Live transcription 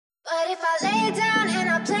But if I lay down and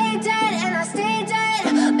I play dead and I stay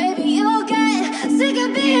dead, maybe you'll get sick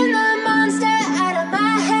of being the monster out of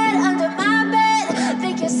my head, under my bed.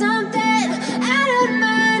 Think you're something out of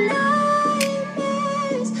my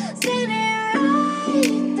nightmares, standing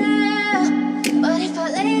right there. But if I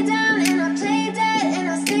lay down and I play dead and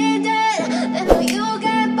I stay dead, then will you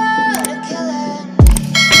get bored of killing me?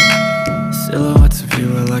 Silhouettes of you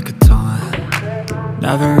are like a taunt.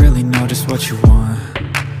 Never really know just what you want.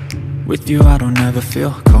 With you I don't ever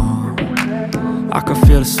feel calm. I can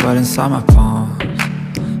feel the sweat inside my palms.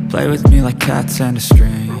 Play with me like cats and a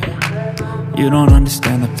string. You don't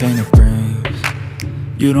understand the pain it brings.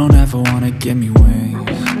 You don't ever wanna give me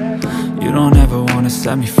wings. You don't ever wanna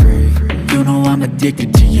set me free. You know I'm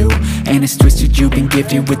addicted to you, and it's twisted, you've been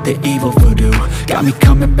gifted with the evil voodoo. Got me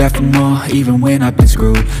coming back for more, even when I've been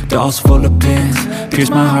screwed. Dolls full of pins, pierce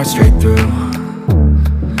my heart straight through.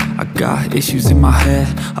 I got issues in my head,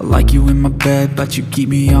 I like you in my bed, but you keep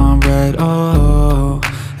me on red. Oh,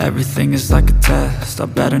 everything is like a test. I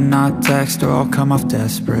better not text or I'll come off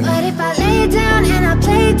desperate. But if I lay down and I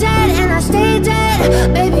play dead and I stay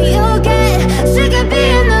dead, baby you'll get sick of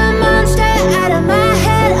being the monster out of my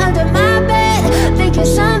head, under my bed. Think you're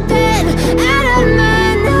something out of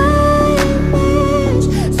my nightmares,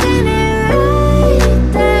 standing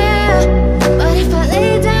right there. But if I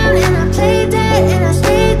lay down and I play dead and I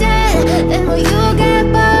stay dead, then will you get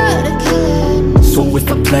bored of killing me? So if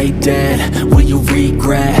I play dead, will you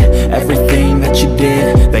regret everything that you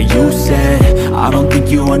did, that you said? I don't think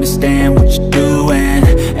you understand what you're doing,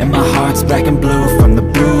 and my heart's black and blue from the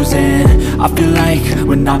bruising. I feel like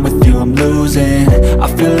when I'm with you I'm losing. I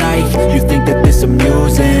feel like you think that this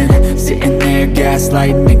amusing, sitting there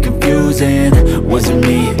gaslighting and confusing. Was it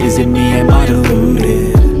me? Is it me? Am I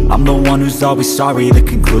deluded? I'm the one who's always sorry, the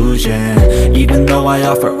conclusion, even though I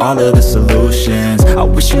offer all of the solutions. I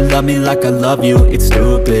wish you loved me like I love you, it's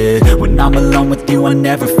stupid. When I'm alone with you I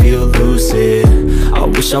never feel lucid. I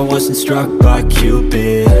wish I wasn't struck by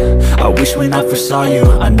Cupid. I wish when I first saw you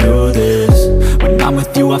I knew this. When I'm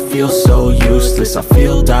with you I feel so useless, I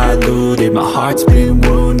feel diluted, my heart's been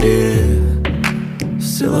wounded.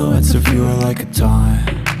 Silhouettes of you are like a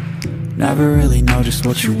taunt. Never really know just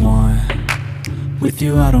what you want. With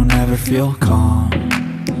you I don't ever feel calm.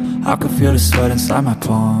 I can feel the sweat inside my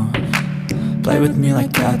palms. Play with me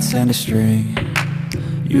like cats and a string.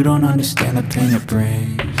 You don't understand the pain it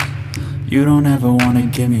brings. You don't ever wanna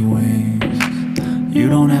give me wings. You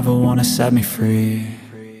don't ever wanna set me free.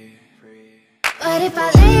 But if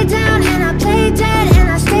I lay down and I play dead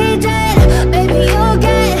and I stay dead, baby you'll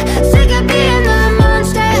get sick of being the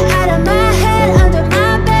monster out of my head, under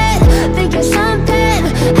my bed. Think you're something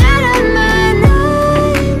out of my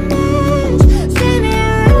nightmares,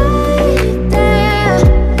 standing right there.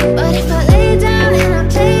 But if I lay down and I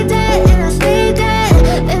play dead and I stay dead,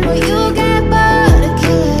 then will you get bored of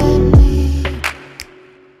killing me?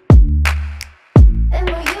 Then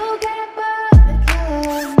will you get bored of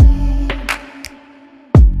killing me?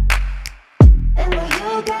 Then will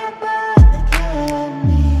you get bored of killing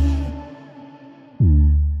me?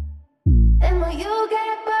 Then will you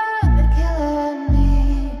get bored of killing me?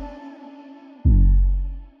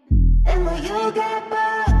 Then will you get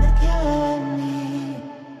bored of killing me?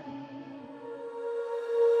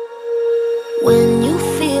 When you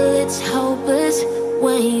feel it's hopeless,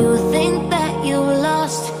 when you think that you've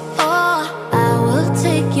lost, oh, I will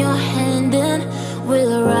take your hand and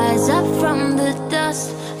we'll rise up from the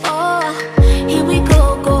dust. Oh, here we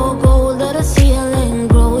go, go, go, let us heal and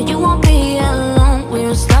grow. You won't be alone, we're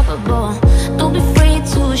unstoppable. Don't be afraid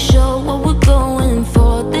to show what we're going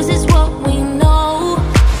for. This is what we know.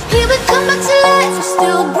 Here we come back to life, we're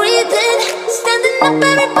still breathing. Standing up,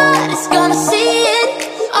 everybody's gonna see it.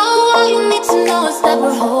 Oh, all you need to know is that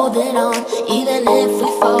we're holding on. Even if we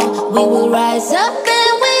fall, we will rise up.